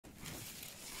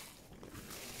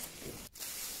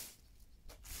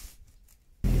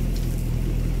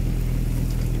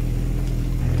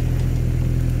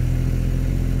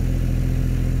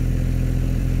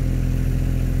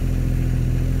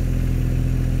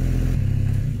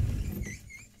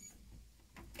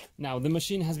Now the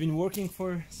machine has been working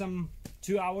for some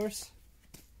 2 hours,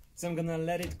 so I'm gonna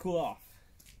let it cool off.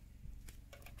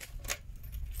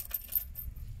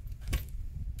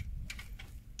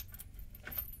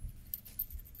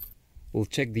 We'll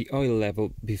check the oil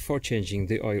level before changing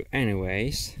the oil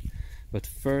anyways, but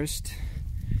first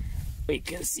we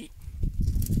can see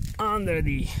under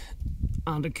the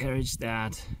undercarriage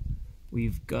that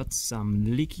we've got some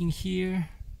leaking here.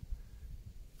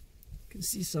 You can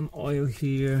see some oil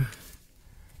here,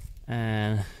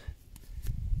 and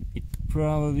it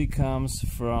probably comes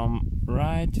from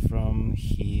right from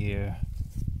here,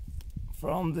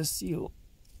 from the seal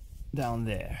down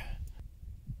there.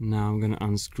 Now I'm gonna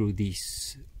unscrew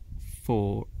these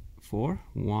four,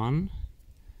 1,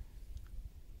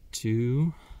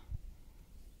 2,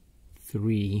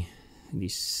 3,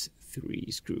 these 3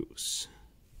 screws.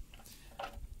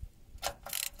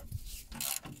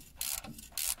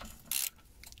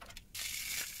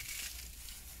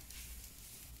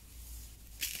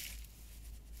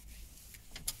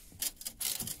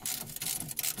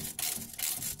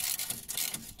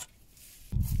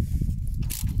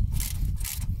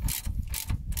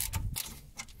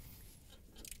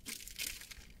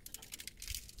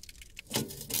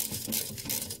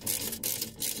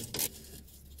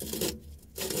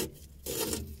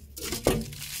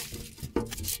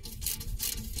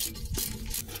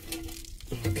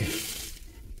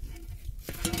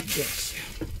 Yes.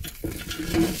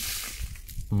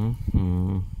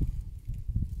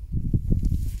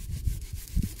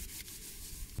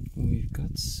 We've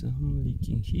got some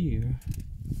leaking here,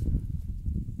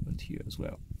 but here as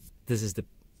well. This is the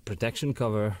protection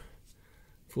cover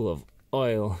full of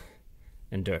oil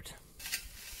and dirt.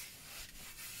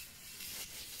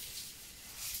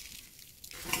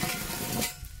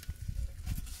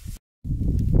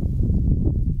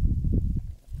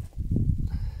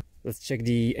 Let's check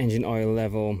the engine oil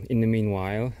level in the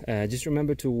meanwhile. Just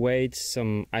remember to wait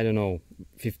some, I don't know,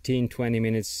 15-20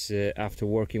 minutes after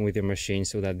working with your machine,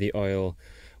 so that the oil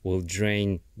will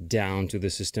drain down to the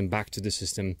system, back to the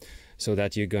system, so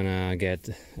that you're gonna get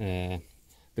the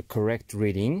correct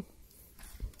reading.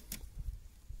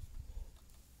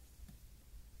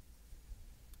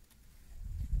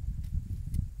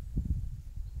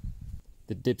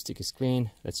 The dipstick is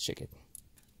clean. Let's check it.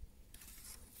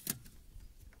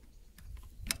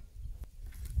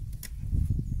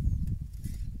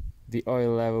 The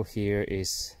oil level here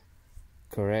is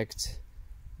correct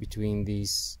between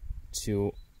these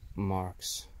 2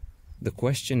 marks. The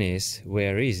question is,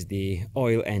 where is the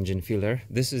oil engine filter?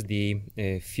 This is the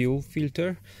fuel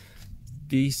filter.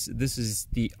 This is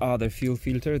the other fuel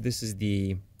filter. This is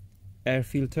the air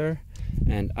filter,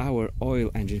 and our oil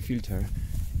engine filter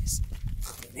is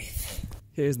underneath.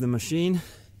 Here's the machine.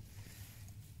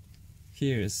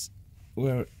 Here's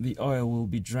where the oil will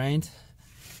be drained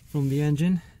from the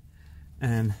engine.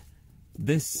 And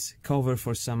this cover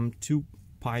for some 2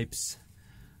 pipes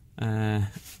or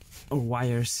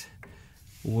wires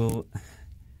will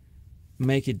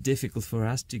make it difficult for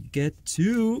us to get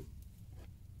to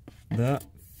the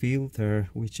filter,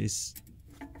 which is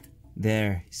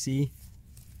there. See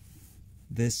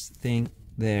this thing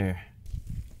there?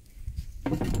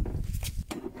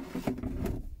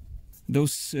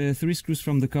 Those 3 screws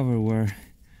from the cover were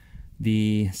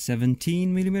the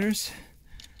 17 millimeters.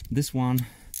 This one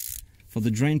for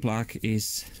the drain plug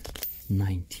is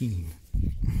 19.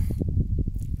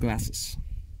 Glasses.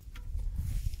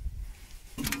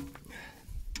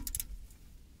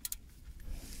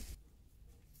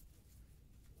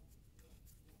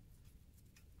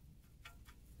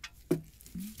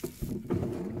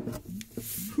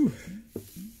 Whew.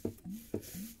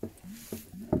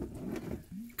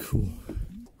 Cool.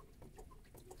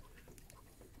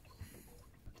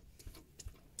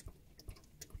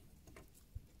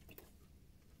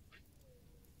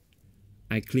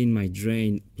 I clean my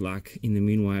drain plug in the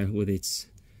meanwhile with its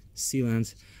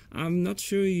sealant. I'm not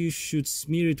sure you should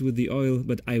smear it with the oil,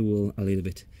 but I will a little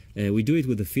bit. We do it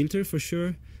with the filter for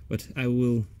sure, but I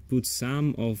will put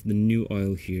some of the new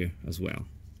oil here as well.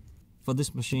 For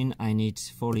this machine I need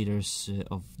 4 liters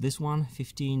of this one,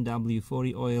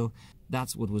 15W40 oil.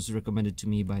 That's what was recommended to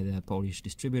me by the Polish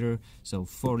distributor, so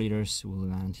 4 liters will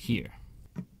land here.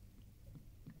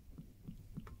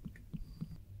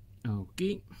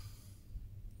 Okay.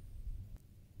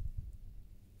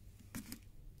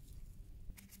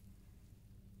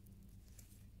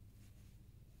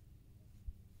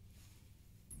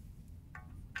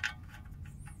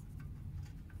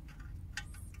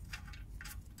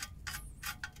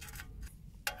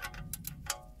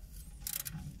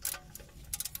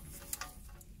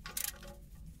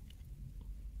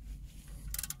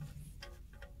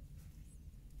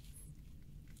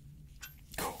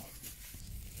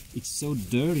 it's so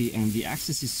dirty and the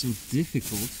access is so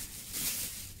difficult.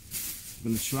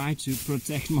 I'm gonna try to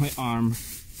protect my arm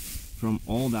from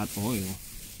all that oil.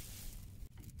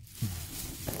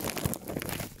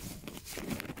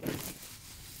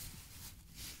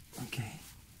 Okay,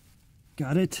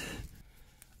 got it.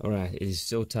 All right, it is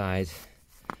so tight.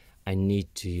 I need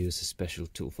to use a special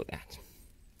tool for that.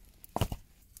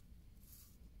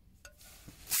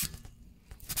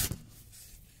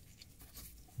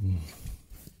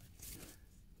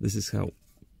 This is how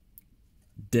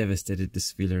devastated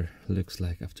this filler looks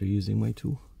like after using my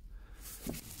tool.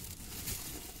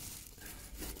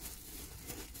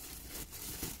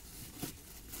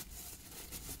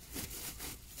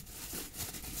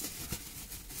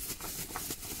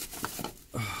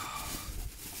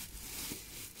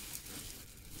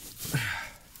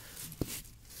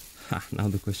 Now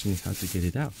the question is how to get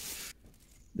it out.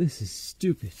 This is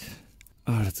stupid.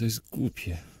 Ah, dat is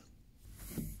groepje.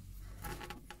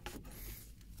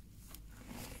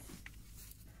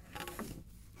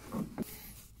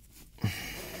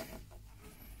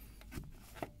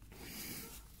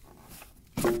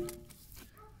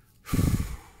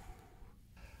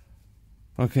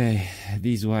 Okay,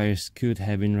 these wires could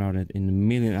have been routed in a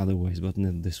million other ways, but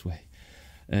not this way.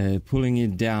 Pulling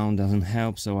it down doesn't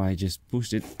help, so I just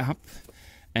pushed it up,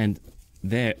 and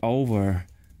there over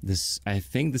this, I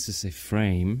think this is a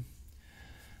frame,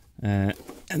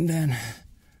 and then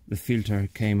the filter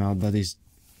came out, but it's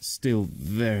still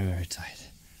very, very tight.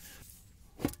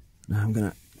 Now I'm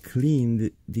gonna clean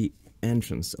the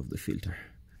entrance of the filter,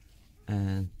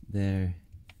 and there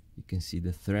you can see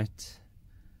the thread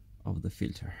of the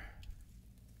filter.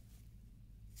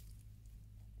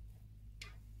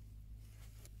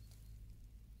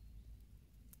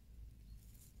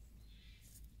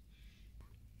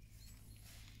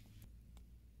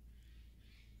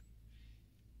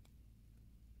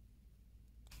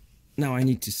 Now I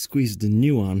need to squeeze the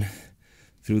new one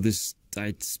through this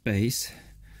tight space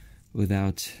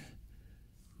without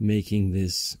making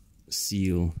this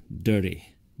seal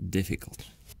dirty, difficult.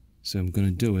 So I'm gonna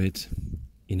do it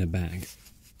in a bag.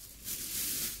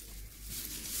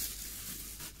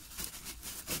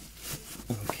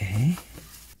 Okay.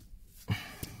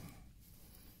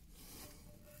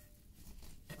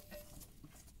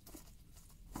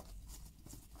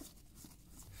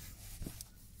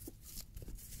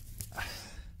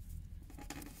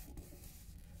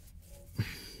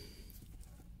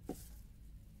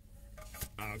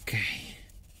 Okay.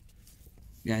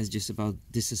 Guys, just about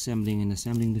disassembling and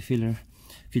assembling the filter.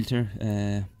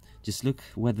 Just look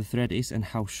where the thread is and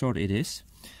how short it is.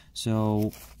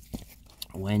 So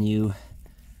when you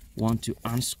want to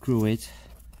unscrew it,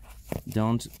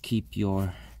 don't keep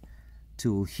your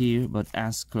tool here, but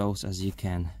as close as you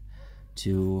can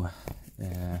to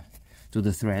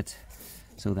the thread,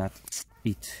 so that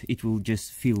it will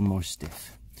just feel more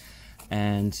stiff.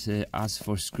 And as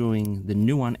for screwing the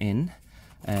new one in,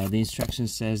 the instruction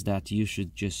says that you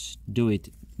should just do it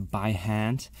by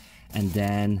hand and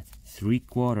then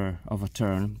 3/4 of a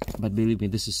turn. But believe me,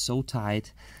 this is so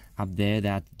tight up there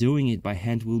that doing it by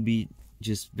hand will be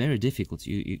just very difficult.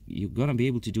 You're gonna be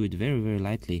able to do it very, very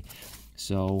lightly.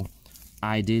 So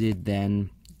I did it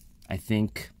then, I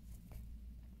think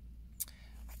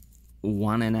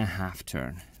 1.5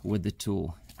 turn with the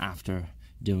tool after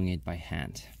doing it by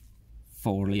hand.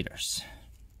 4 liters.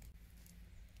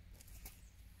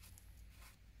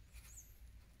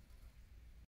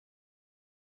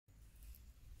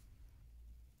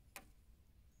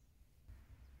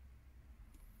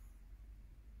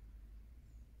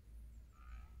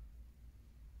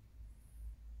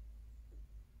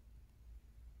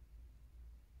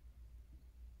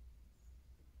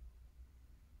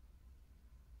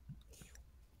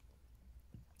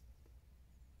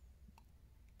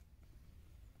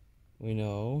 We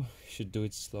know, should do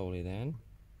it slowly then.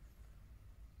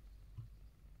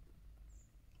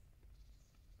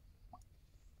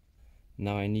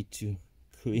 Now I need to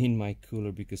clean my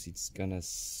cooler because it's gonna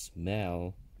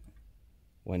smell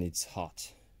when it's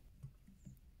hot.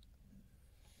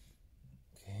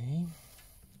 Okay.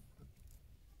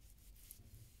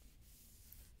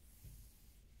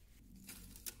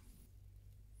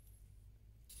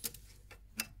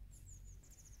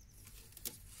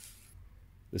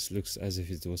 This looks as if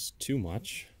it was too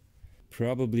much.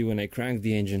 Probably when I crank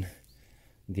the engine,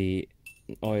 the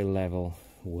oil level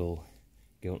will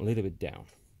go a little bit down.